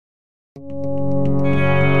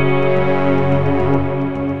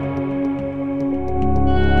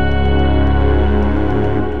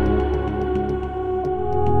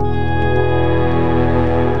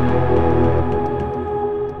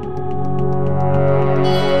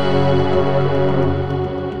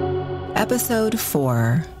Episode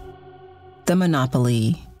 4, The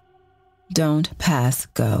Monopoly. Don't Pass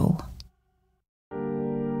Go.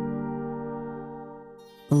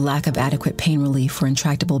 Lack of adequate pain relief for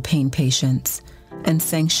intractable pain patients and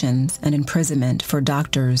sanctions and imprisonment for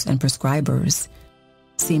doctors and prescribers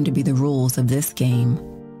seem to be the rules of this game,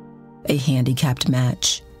 a handicapped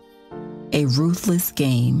match, a ruthless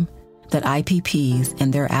game that IPPs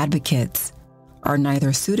and their advocates are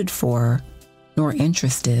neither suited for nor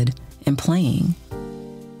interested in playing.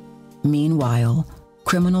 Meanwhile,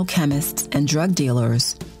 criminal chemists and drug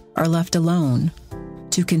dealers are left alone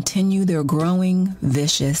to continue their growing,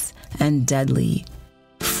 vicious, and deadly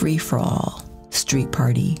free-for-all street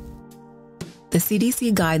party. The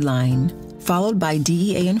CDC guideline, followed by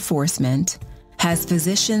DEA enforcement, has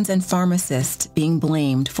physicians and pharmacists being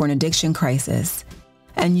blamed for an addiction crisis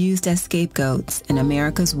and used as scapegoats in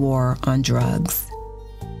America's war on drugs.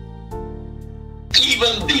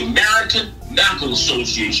 Even the American Medical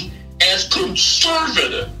Association, as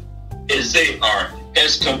conservative as they are,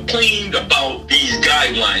 has complained about these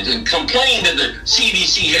guidelines and complained that the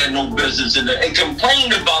CDC had no business in it and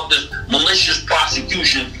complained about this malicious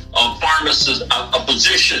prosecution of pharmacists, of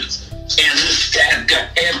physicians. And this have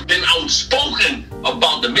been outspoken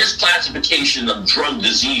about the misclassification of drug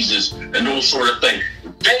diseases and those sort of things.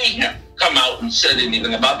 They have come out and said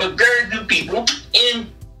anything about it, but very few people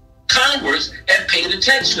in Congress have paid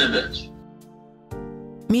attention to this.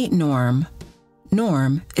 Meet Norm.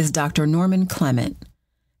 Norm is Dr. Norman Clement,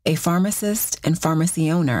 a pharmacist and pharmacy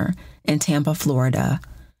owner in Tampa, Florida,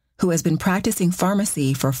 who has been practicing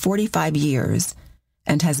pharmacy for 45 years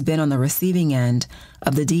and has been on the receiving end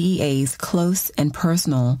of the DEA's close and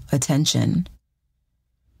personal attention.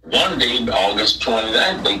 One day, August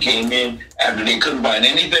 29th, they came in, after they couldn't find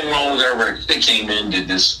anything wrong with their records, they came in, did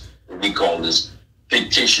this, what we call this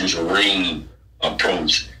fictitious raid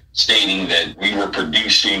approach, stating that we were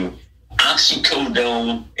producing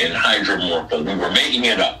oxycodone and hydromorphone. We were making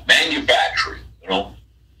it up, manufacturing,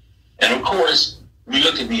 And of course, we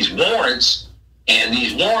look at these warrants, and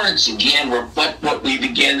these warrants, again, reflect what we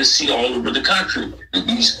began to see all over the country.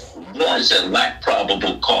 These warrants that lack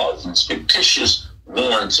probable cause, these fictitious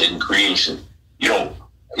warrants in creation. You know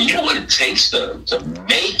what it takes to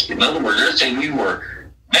make? In other words, they're saying we were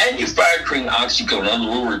manufacturing oxycodone. In other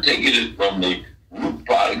words, we're taking it from the root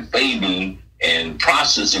product, baby, and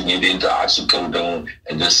processing it into oxycodone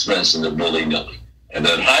and dispensing it willy-nilly. And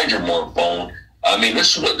then hydromorphone,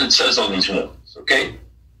 this is what it says on these warrants, okay?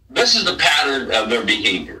 This is the pattern of their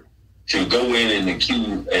behavior, to go in and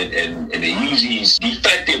accuse, and they use these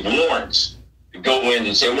defective warrants to go in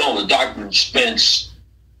and say, well, the doctor dispensed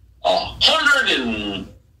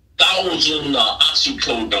 100,000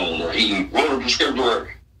 oxycodone, or he wrote a prescription for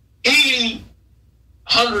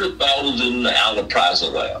 100,000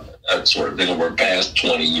 alprazolam, that sort of thing, over the past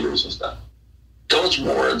 20 years and stuff. Those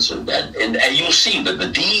warrants, and you'll see that the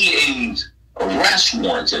DEA's arrest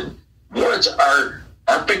warrants and warrants are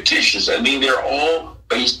fictitious. They're all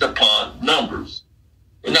based upon numbers.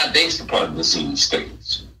 They're not based upon disease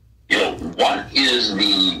states. What is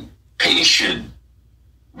the patient?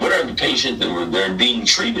 What are the patients that they're being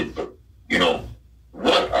treated for?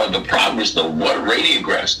 What are the progress of what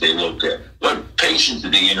radiographs they looked at? What patients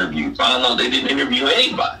did they interview? Found out they didn't interview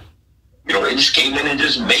anybody. They just came in and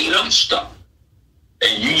just made up stuff.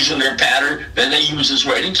 And using their pattern, then they use this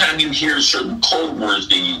word. Anytime you hear certain code words,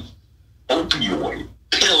 they use opioid,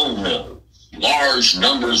 pill mills, large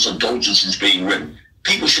numbers of dosages being written.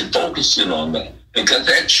 People should focus in on that, because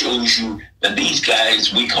that shows you that these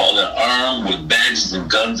guys, we call it armed with badges and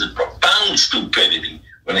guns, and profound stupidity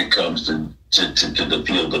when it comes to the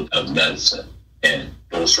field of medicine and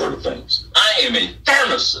those sort of things. I am a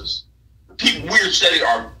pharmacist. The people we're studying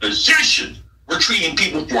are physicians. We're treating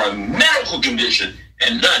people for a medical condition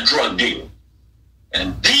and not drug dealing.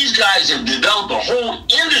 And these guys have developed a whole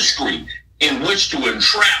industry in which to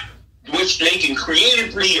entrap, which they can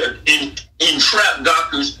creatively entrap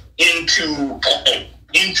doctors into a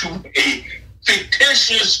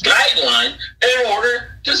fictitious guideline in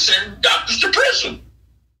order to send doctors to prison.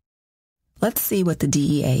 Let's see what the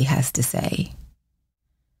DEA has to say.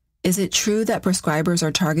 Is it true that prescribers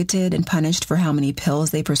are targeted and punished for how many pills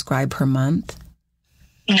they prescribe per month?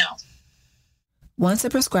 No. Once a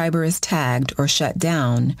prescriber is tagged or shut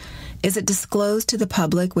down, is it disclosed to the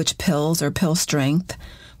public which pills or pill strength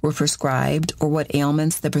were prescribed or what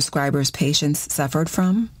ailments the prescriber's patients suffered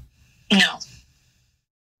from? No.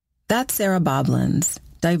 That's Sarah Boblins,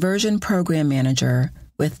 Diversion Program Manager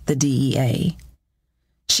with the DEA.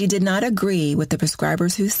 She did not agree with the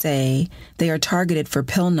prescribers who say they are targeted for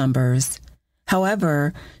pill numbers.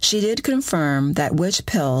 However, she did confirm that which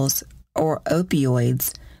pills or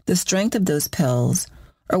opioids, the strength of those pills,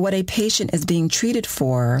 or what a patient is being treated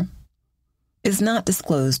for is not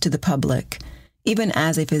disclosed to the public, even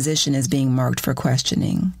as a physician is being marked for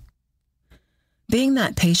questioning. Being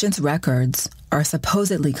that patients' records are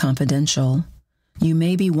supposedly confidential, you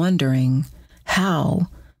may be wondering, how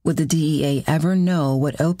would the DEA ever know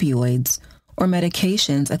what opioids or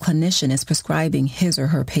medications a clinician is prescribing his or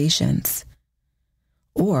her patients?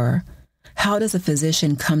 Or, how does a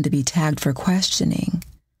physician come to be tagged for questioning?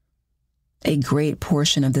 A great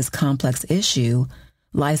portion of this complex issue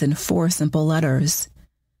lies in 4 simple letters: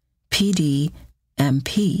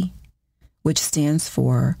 PDMP, which stands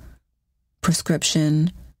for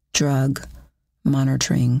Prescription Drug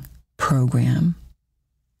Monitoring Program.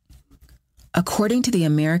 According to the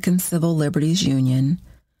American Civil Liberties Union,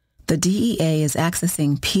 the DEA is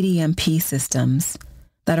accessing PDMP systems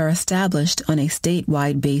that are established on a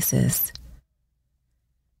statewide basis.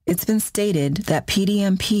 It's been stated that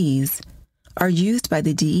PDMPs are used by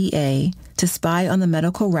the DEA to spy on the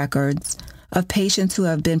medical records of patients who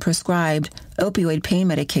have been prescribed opioid pain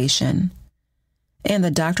medication and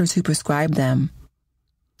the doctors who prescribe them,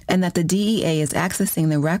 and that the DEA is accessing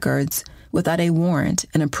the records without a warrant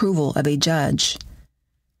and approval of a judge.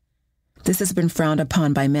 This has been frowned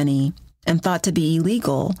upon by many and thought to be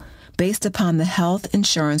illegal based upon the Health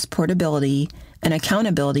Insurance Portability and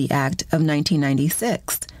Accountability Act of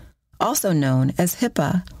 1996, also known as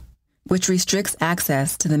HIPAA, which restricts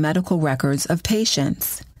access to the medical records of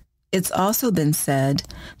patients. It's also been said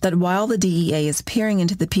that while the DEA is peering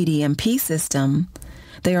into the PDMP system,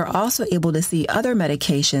 they are also able to see other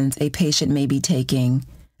medications a patient may be taking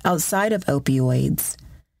outside of opioids.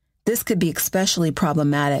 This could be especially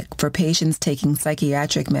problematic for patients taking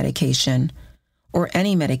psychiatric medication or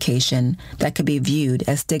any medication that could be viewed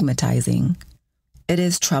as stigmatizing. It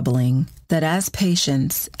is troubling that as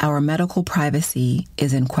patients, our medical privacy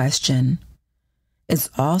is in question. It's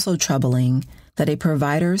also troubling that a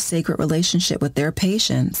provider's sacred relationship with their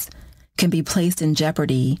patients can be placed in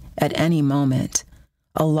jeopardy at any moment,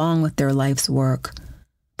 along with their life's work,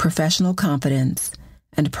 professional confidence,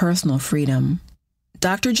 and personal freedom.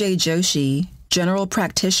 Dr. J. Joshi, general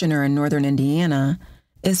practitioner in Northern Indiana,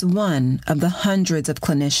 is one of the hundreds of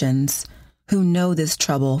clinicians who know this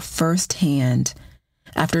trouble firsthand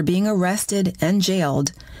after being arrested and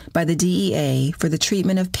jailed by the DEA for the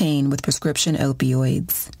treatment of pain with prescription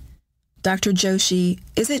opioids. Dr. Joshi,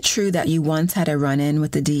 is it true that you once had a run-in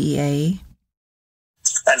with the DEA?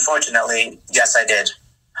 Unfortunately, yes, I did.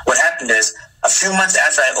 What happened is, a few months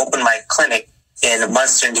after I opened my clinic in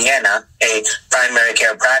Munster, Indiana, a primary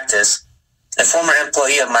care practice, a former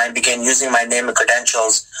employee of mine began using my name and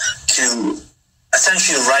credentials to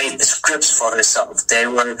essentially write scripts for herself. They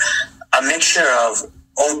were a mixture of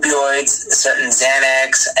opioids, certain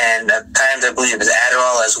Xanax, and at times I believe it was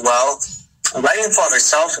Adderall as well, writing for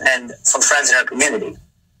herself and for friends in her community.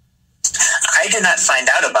 I did not find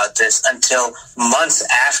out about this until months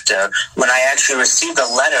after, when I actually received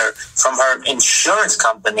a letter from her insurance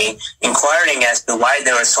company inquiring as to why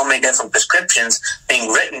there were so many different prescriptions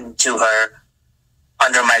being written to her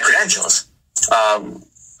under my credentials.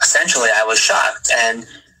 Essentially, I was shocked, and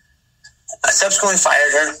I subsequently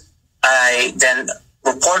fired her. I then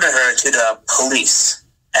reported her to the police.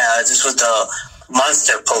 This was the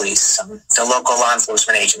Munster Police, the local law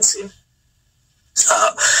enforcement agency.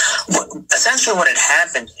 Essentially what had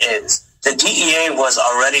happened is the DEA was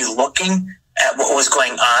already looking at what was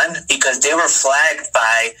going on because they were flagged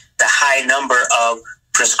by the high number of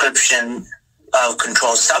prescription of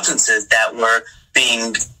controlled substances that were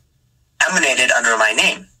being emanated under my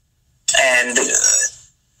name. And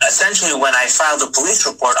essentially when I filed a police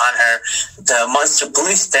report on her, the Munster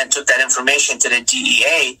Police then took that information to the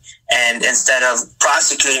DEA, and instead of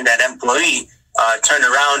prosecuting that employee, turned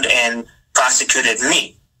around and prosecuted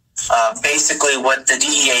me. Basically, what the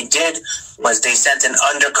DEA did was they sent an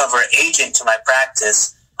undercover agent to my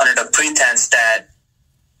practice under the pretense that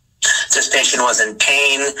this patient was in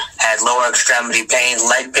pain, had lower extremity pain,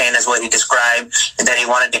 leg pain is what he described, and that he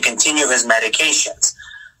wanted to continue his medications.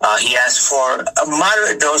 He asked for a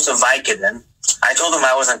moderate dose of Vicodin. I told him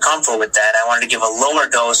I wasn't comfortable with that. I wanted to give a lower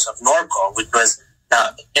dose of Norco, which was,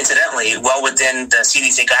 incidentally, well within the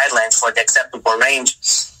CDC guidelines for the acceptable range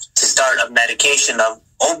to start a medication of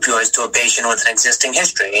opioids to a patient with an existing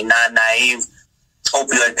history, a non-naive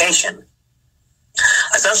opioid patient.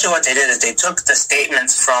 Essentially what they did is they took the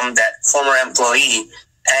statements from that former employee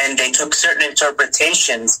and they took certain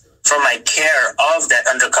interpretations from my care of that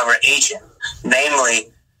undercover agent,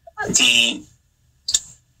 namely the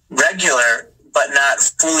regular but not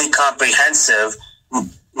fully comprehensive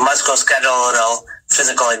musculoskeletal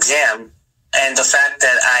physical exam, and the fact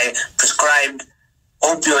that I prescribed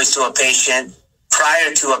opioids to a patient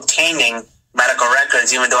prior to obtaining medical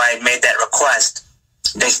records, even though I had made that request.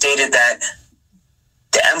 They stated that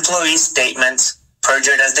the employee statements,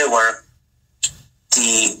 perjured as they were,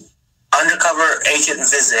 the undercover agent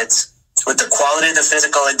visits with the quality of the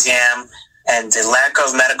physical exam and the lack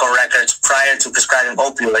of medical records prior to prescribing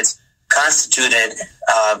opioids constituted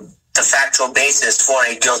the factual basis for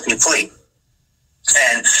a guilty plea.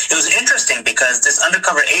 And it was interesting because this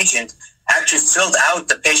undercover agent actually filled out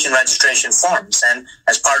the patient registration forms. And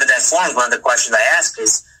as part of that form, one of the questions I asked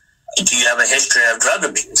is, do you have a history of drug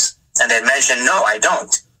abuse? And they mentioned, no, I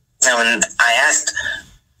don't. And when I asked,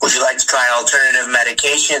 would you like to try alternative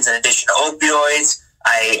medications in addition to opioids?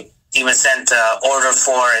 I even sent an order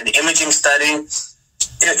for an imaging study.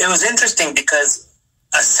 It was interesting because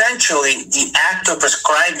essentially the act of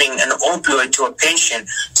prescribing an opioid to a patient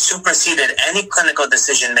superseded any clinical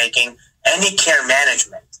decision-making, any care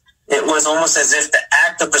management. It was almost as if the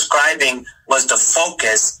act of prescribing was the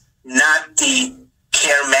focus, not the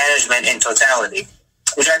care management in totality,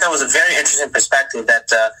 which I thought was a very interesting perspective that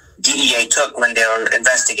the DEA took when they were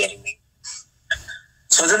investigating me.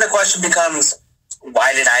 So then the question becomes,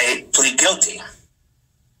 why did I plead guilty?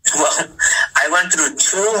 Well, I went through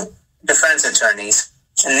 2 defense attorneys,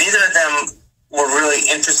 and neither of them were really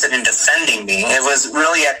interested in defending me. It was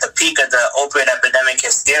really at the peak of the opioid epidemic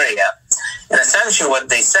hysteria. And essentially what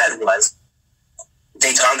they said was,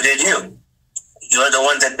 they targeted you. You're the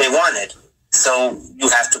one that they wanted. So you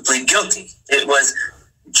have to plead guilty. It was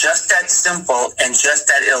just that simple and just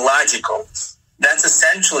that illogical. That's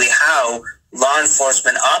essentially how law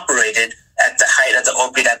enforcement operated at the height of the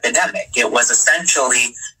opioid epidemic. It was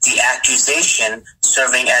essentially the accusation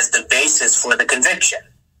serving as the basis for the conviction.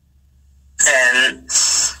 And,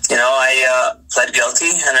 I pled guilty,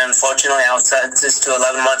 and unfortunately I was sentenced to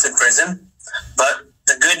 11 months in prison. But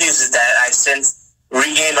the good news is that I've since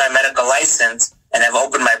regained my medical license and have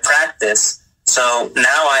opened my practice. So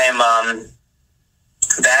now I am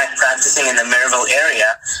back practicing in the Maryville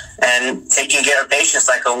area and taking care of patients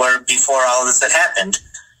like I were before all this had happened.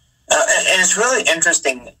 And it's really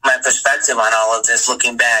interesting, my perspective on all of this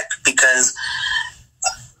looking back, because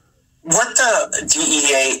what the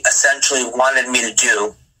DEA essentially wanted me to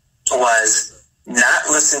do was not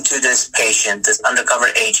listen to this patient, this undercover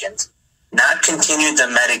agent, not continue the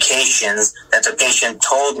medications that the patient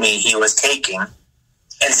told me he was taking,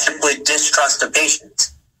 and simply distrust the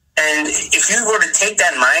patient. And if you were to take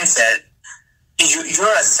that mindset,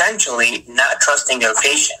 you're essentially not trusting your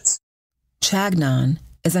patients. Chagnon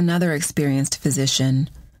is another experienced physician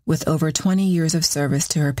with over 20 years of service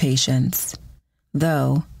to her patients.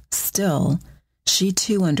 Though, still, she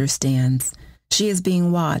too understands she is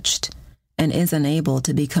being watched and is unable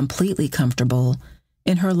to be completely comfortable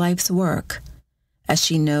in her life's work, as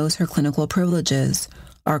she knows her clinical privileges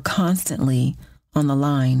are constantly on the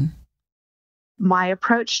line. My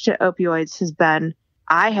approach to opioids has been,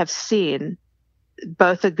 I have seen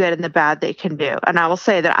both the good and the bad they can do. And I will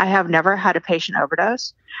say that I have never had a patient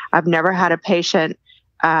overdose. I've never had a patient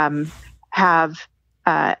have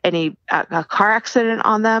a car accident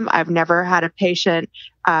on them. I've never had a patient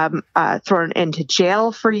thrown into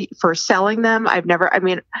jail for selling them.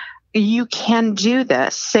 You can do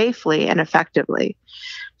this safely and effectively.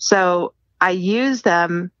 So I use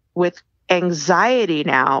them with anxiety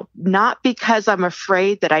now, not because I'm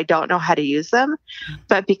afraid that I don't know how to use them,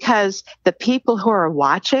 but because the people who are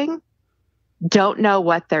watching don't know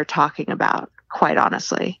what they're talking about, quite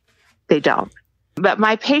honestly. They don't. But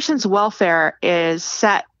my patient's welfare is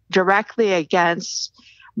set directly against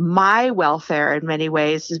my welfare in many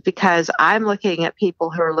ways, is because I'm looking at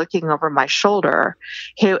people who are looking over my shoulder,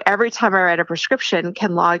 who every time I write a prescription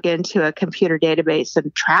can log into a computer database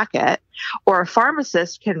and track it, or a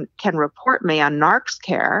pharmacist can report me on Narcs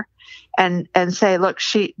care and say, look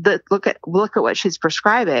at what she's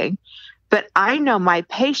prescribing. But I know my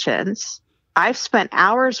patients. I've spent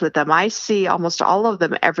hours with them. I see almost all of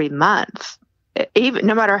them every month. Even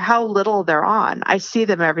no matter how little they're on, I see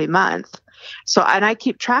them every month. So, and I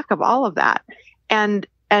keep track of all of that. And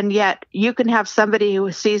yet you can have somebody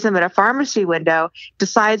who sees them at a pharmacy window,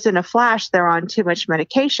 decides in a flash they're on too much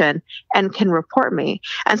medication, and can report me.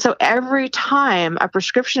 And so every time a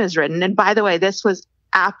prescription is written, and by the way, this was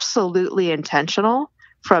absolutely intentional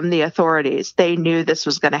from the authorities. They knew this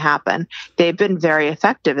was going to happen. They've been very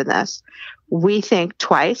effective in this. We think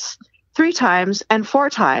twice, 3 times, and 4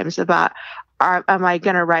 times about, am I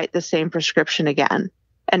going to write the same prescription again?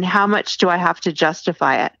 And how much do I have to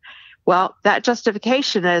justify it? Well, that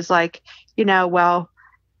justification is like,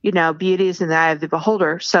 beauty is in the eye of the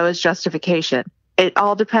beholder. So is justification. it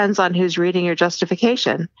all depends on who's reading your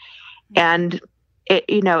justification. And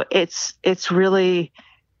it's really,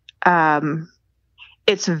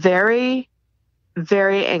 it's very,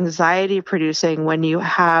 very anxiety producing when you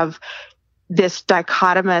have this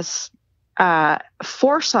dichotomous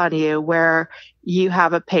force on you where you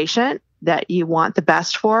have a patient that you want the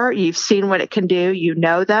best for. You've seen what it can do. You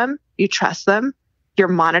know them. You trust them. You're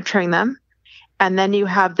monitoring them. And then you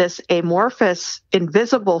have this amorphous,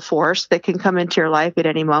 invisible force that can come into your life at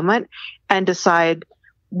any moment and decide,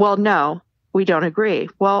 well, no, we don't agree.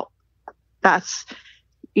 Well, that's,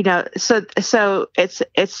 so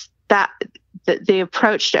it's that the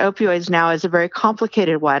approach to opioids now is a very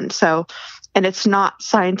complicated one. So, and it's not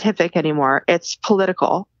scientific anymore. It's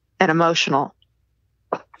political and emotional.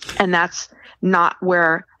 And that's not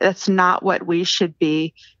what we should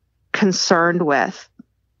be concerned with.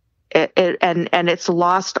 And it's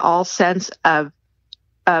lost all sense of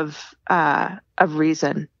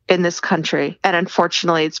reason in this country. And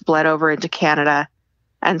unfortunately, it's bled over into Canada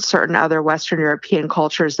and certain other Western European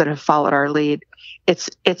cultures that have followed our lead.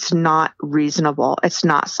 It's not reasonable. It's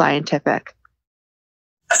not scientific.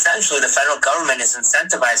 Essentially, the federal government is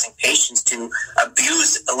incentivizing patients to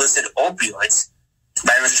abuse illicit opioids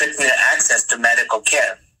by restricting their access to medical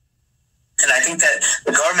care. And I think that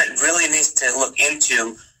the government really needs to look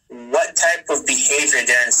into what type of behavior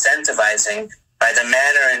they're incentivizing by the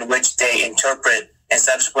manner in which they interpret and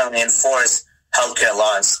subsequently enforce healthcare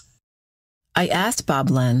laws. I asked Bob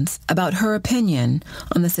Lenz about her opinion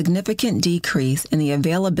on the significant decrease in the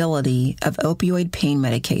availability of opioid pain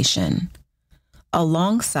medication,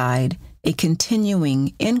 alongside a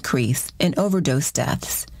continuing increase in overdose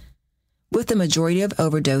deaths, with the majority of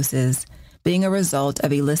overdoses being a result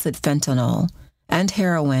of illicit fentanyl and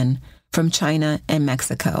heroin from China and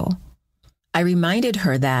Mexico. I reminded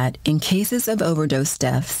her that in cases of overdose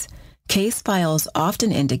deaths, case files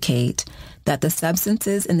often indicate that the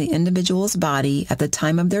substances in the individual's body at the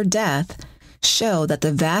time of their death show that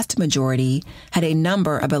the vast majority had a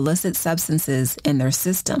number of illicit substances in their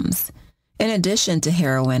systems, in addition to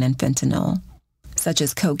heroin and fentanyl, such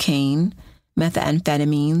as cocaine,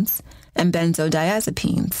 methamphetamines, and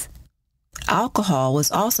benzodiazepines. Alcohol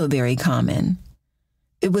was also very common.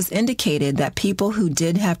 It was indicated that people who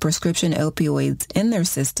did have prescription opioids in their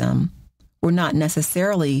system were not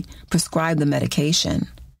necessarily prescribed the medication.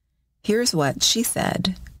 Here's what she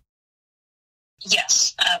said.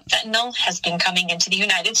 Yes, fentanyl has been coming into the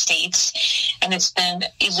United States, and it's been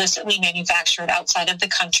illicitly manufactured outside of the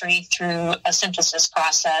country through a synthesis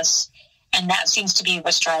process, and that seems to be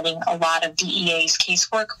what's driving a lot of DEA's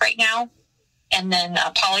casework right now. And then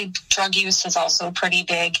poly drug use is also pretty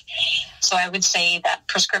big. So I would say that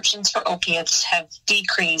prescriptions for opiates have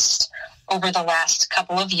decreased over the last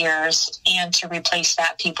couple of years, and to replace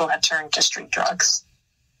that, people have turned to street drugs.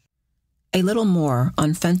 A little more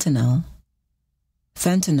on fentanyl.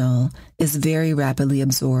 Fentanyl is very rapidly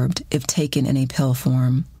absorbed if taken in a pill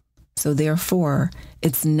form, so therefore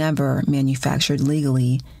it's never manufactured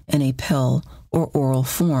legally in a pill or oral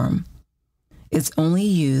form. It's only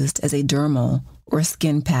used as a dermal or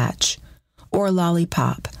skin patch or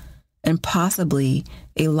lollipop, and possibly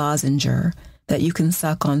a lozenger that you can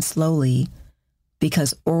suck on slowly,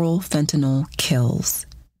 because oral fentanyl kills.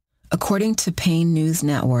 According to Pain News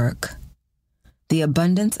Network, the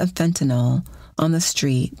abundance of fentanyl on the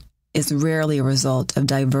street is rarely a result of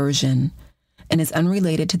diversion and is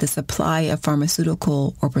unrelated to the supply of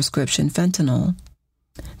pharmaceutical or prescription fentanyl.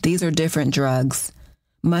 These are different drugs,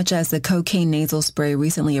 much as the cocaine nasal spray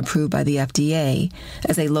recently approved by the FDA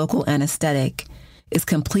as a local anesthetic is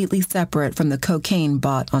completely separate from the cocaine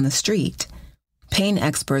bought on the street. Pain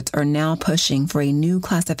experts are now pushing for a new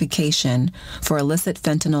classification for illicit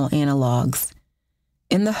fentanyl analogs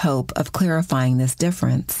in the hope of clarifying this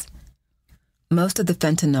difference. Most of the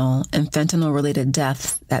fentanyl and fentanyl-related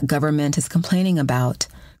deaths that government is complaining about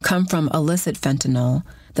come from illicit fentanyl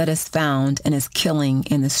that is found and is killing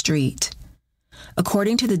in the street.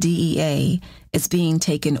 According to the DEA, it's being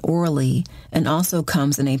taken orally and also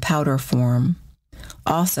comes in a powder form.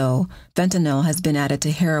 Also, fentanyl has been added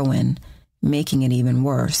to heroin, making it even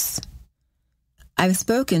worse. I've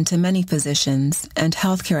spoken to many physicians and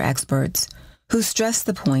healthcare experts who stress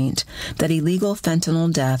the point that illegal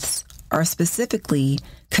fentanyl deaths are specifically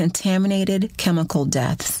contaminated chemical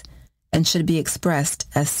deaths and should be expressed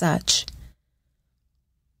as such.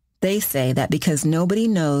 They say that because nobody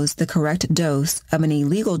knows the correct dose of an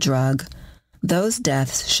illegal drug, those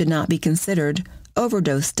deaths should not be considered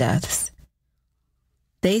overdose deaths.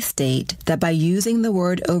 They state that by using the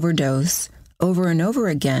word overdose over and over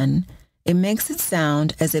again, it makes it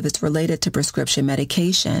sound as if it's related to prescription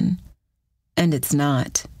medication. and it's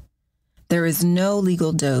not. There is no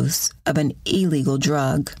legal dose of an illegal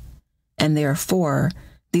drug, and therefore,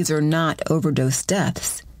 these are not overdose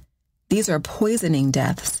deaths. These are poisoning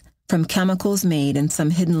deaths from chemicals made in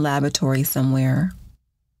some hidden laboratory somewhere.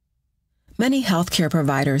 Many healthcare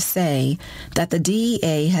providers say that the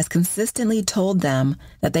DEA has consistently told them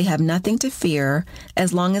that they have nothing to fear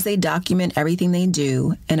as long as they document everything they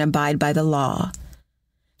do and abide by the law.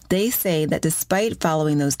 They say that despite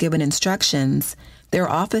following those given instructions, their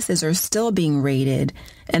offices are still being raided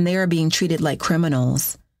and they are being treated like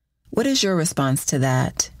criminals. What is your response to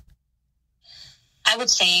that? I would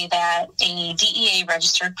say that a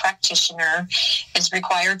DEA-registered practitioner is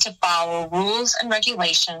required to follow rules and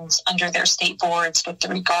regulations under their state boards with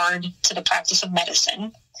regard to the practice of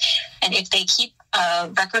medicine. And if they keep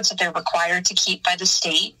records that they're required to keep by the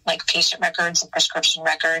state, like patient records and prescription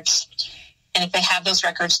records, and if they have those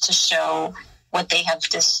records to show what they have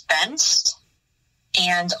dispensed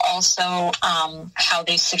and also how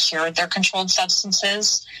they secured their controlled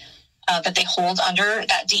substances, that they hold under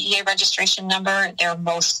that DEA registration number, they're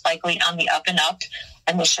most likely on the up and up,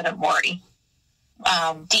 and they shouldn't worry.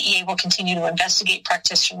 DEA will continue to investigate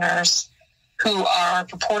practitioners who are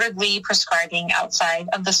purportedly prescribing outside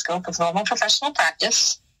of the scope of normal professional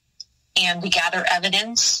practice, and we gather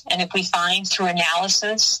evidence, and if we find through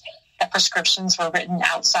analysis that prescriptions were written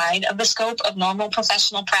outside of the scope of normal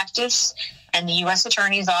professional practice, and the U.S.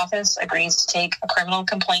 Attorney's Office agrees to take a criminal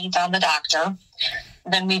complaint on the doctor,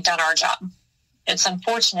 then we've done our job. It's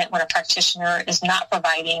unfortunate when a practitioner is not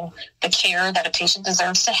providing the care that a patient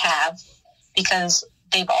deserves to have because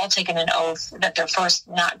they've all taken an oath that they're first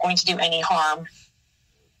not going to do any harm.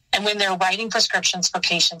 And when they're writing prescriptions for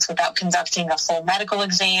patients without conducting a full medical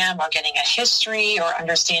exam or getting a history or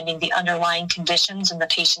understanding the underlying conditions in the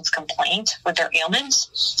patient's complaint with their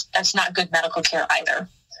ailments, that's not good medical care either.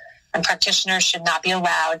 And practitioners should not be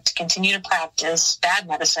allowed to continue to practice bad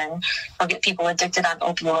medicine or get people addicted on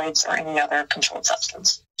opioids or any other controlled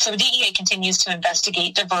substance. So DEA continues to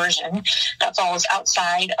investigate diversion that falls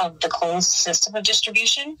outside of the closed system of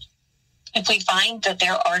distribution. If we find that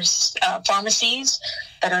there are pharmacies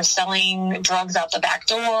that are selling drugs out the back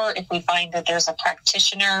door, if we find that there's a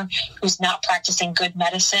practitioner who's not practicing good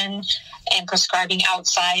medicine and prescribing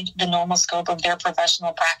outside the normal scope of their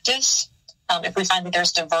professional practice, if we find that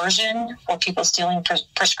there's diversion or people stealing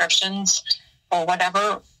prescriptions or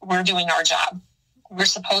whatever, we're doing our job. We're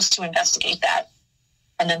supposed to investigate that.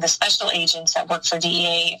 And then the special agents that work for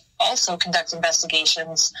DEA also conduct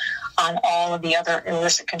investigations on all of the other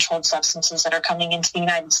illicit controlled substances that are coming into the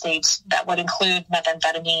United States. That would include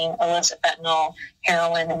methamphetamine, illicit fentanyl,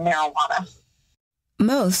 heroin, and marijuana.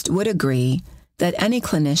 Most would agree that any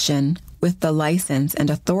clinician with the license and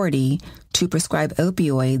authority to prescribe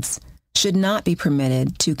opioids should not be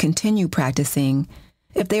permitted to continue practicing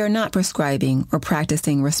if they are not prescribing or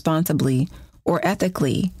practicing responsibly or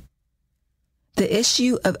ethically. The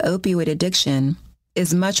issue of opioid addiction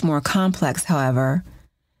is much more complex, however,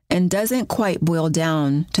 and doesn't quite boil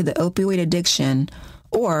down to the opioid addiction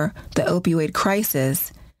or the opioid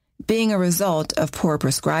crisis being a result of poor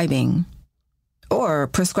prescribing, or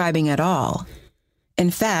prescribing at all.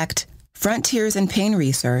 In fact, Frontiers in Pain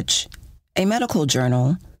Research, a medical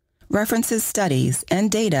journal, references studies and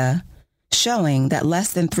data showing that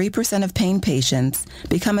less than 3% of pain patients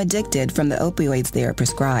become addicted from the opioids they are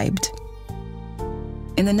prescribed.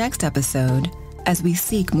 In the next episode, as we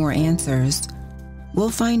seek more answers, we'll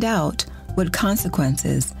find out what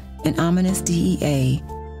consequences an ominous DEA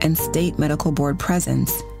and state medical board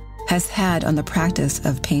presence has had on the practice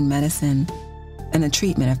of pain medicine and the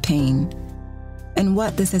treatment of pain, and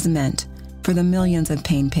what this has meant for the millions of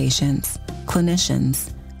pain patients,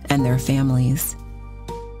 clinicians, and their families.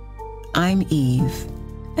 I'm Eve,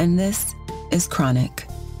 and this is Chronic,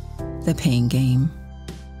 the Pain Game.